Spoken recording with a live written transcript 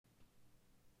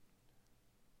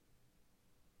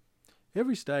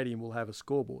Every stadium will have a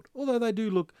scoreboard, although they do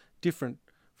look different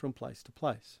from place to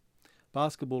place.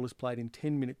 Basketball is played in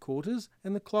 10-minute quarters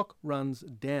and the clock runs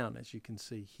down, as you can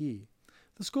see here.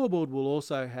 The scoreboard will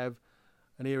also have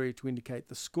an area to indicate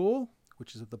the score,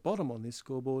 which is at the bottom on this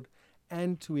scoreboard,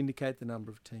 and to indicate the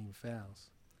number of team fouls.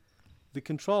 The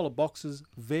controller boxes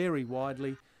vary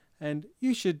widely, and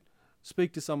you should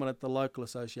speak to someone at the local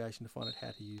association to find out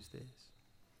how to use theirs.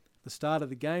 The start of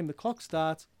the game, the clock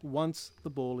starts once the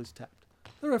ball is tapped.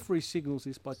 The referee signals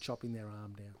this by chopping their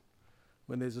arm down.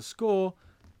 When there's a score,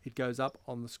 it goes up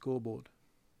on the scoreboard.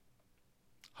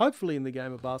 Hopefully in the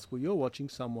game of basketball you're watching,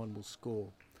 someone will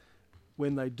score.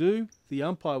 When they do, the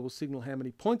umpire will signal how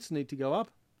many points need to go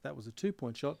up. That was a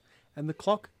 2-point shot, and the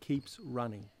clock keeps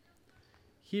running.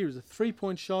 Here is a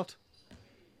 3-point shot.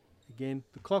 Again,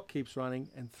 the clock keeps running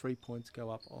and 3 points go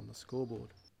up on the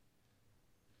scoreboard.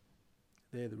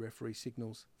 There the referee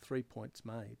signals 3 points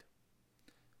made.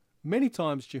 Many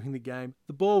times during the game,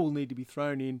 the ball will need to be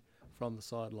thrown in from the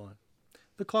sideline.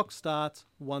 The clock starts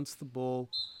once the ball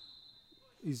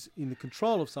is in the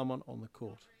control of someone on the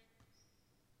court.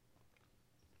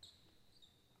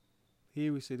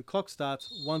 Here we see the clock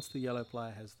starts once the yellow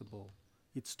player has the ball.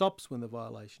 It stops when the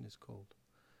violation is called.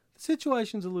 The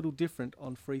situation's a little different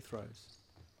on free throws.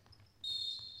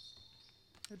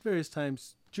 At various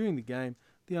times during the game,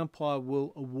 the umpire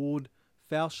will award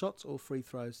foul shots or free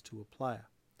throws to a player.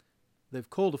 They've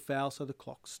called a foul, so the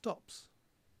clock stops.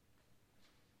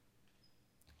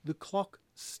 The clock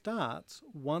starts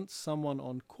once someone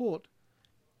on court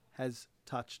has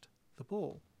touched the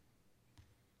ball.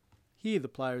 Here the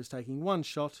player is taking one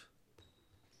shot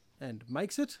and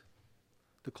makes it.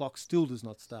 The clock still does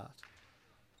not start.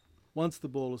 Once the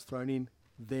ball is thrown in,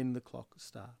 then the clock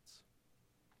starts.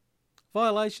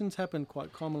 Violations happen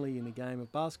quite commonly in a game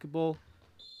of basketball.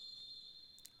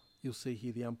 You'll see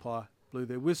here the umpire blew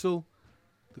their whistle,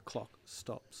 the clock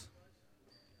stops.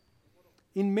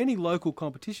 In many local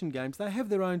competition games, they have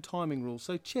their own timing rules,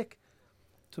 so check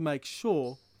to make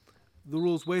sure the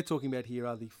rules we're talking about here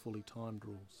are the fully timed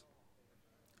rules.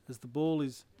 As the ball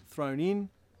is thrown in,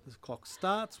 the clock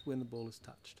starts when the ball is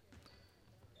touched.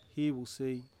 Here we'll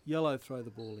see yellow throw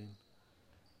the ball in.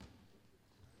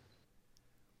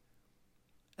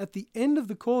 At the end of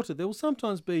the quarter, there will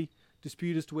sometimes be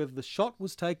dispute as to whether the shot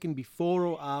was taken before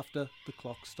or after the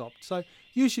clock stopped. So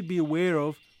you should be aware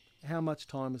of how much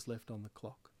time is left on the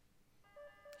clock.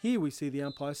 Here we see the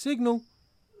umpire signal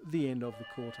the end of the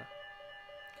quarter.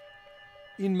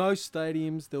 In most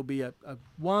stadiums, there'll be a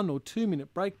 1 or 2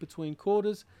 minute break between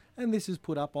quarters, and this is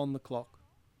put up on the clock.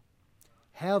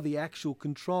 How the actual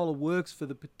controller works for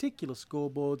the particular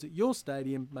scoreboards at your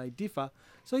stadium may differ,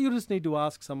 so you'll just need to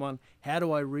ask someone, how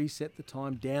do I reset the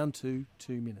time down to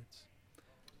 2 minutes?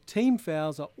 Team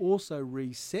fouls are also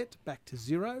reset back to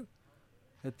 0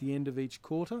 at the end of each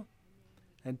quarter,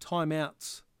 and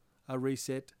timeouts are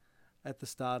reset at the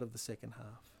start of the second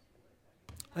half.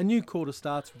 A new quarter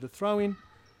starts with a throw-in,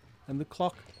 and the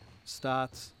clock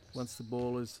starts once the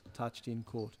ball is touched in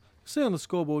court. See on the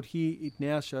scoreboard here, it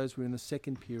now shows we're in the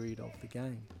second period of the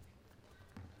game.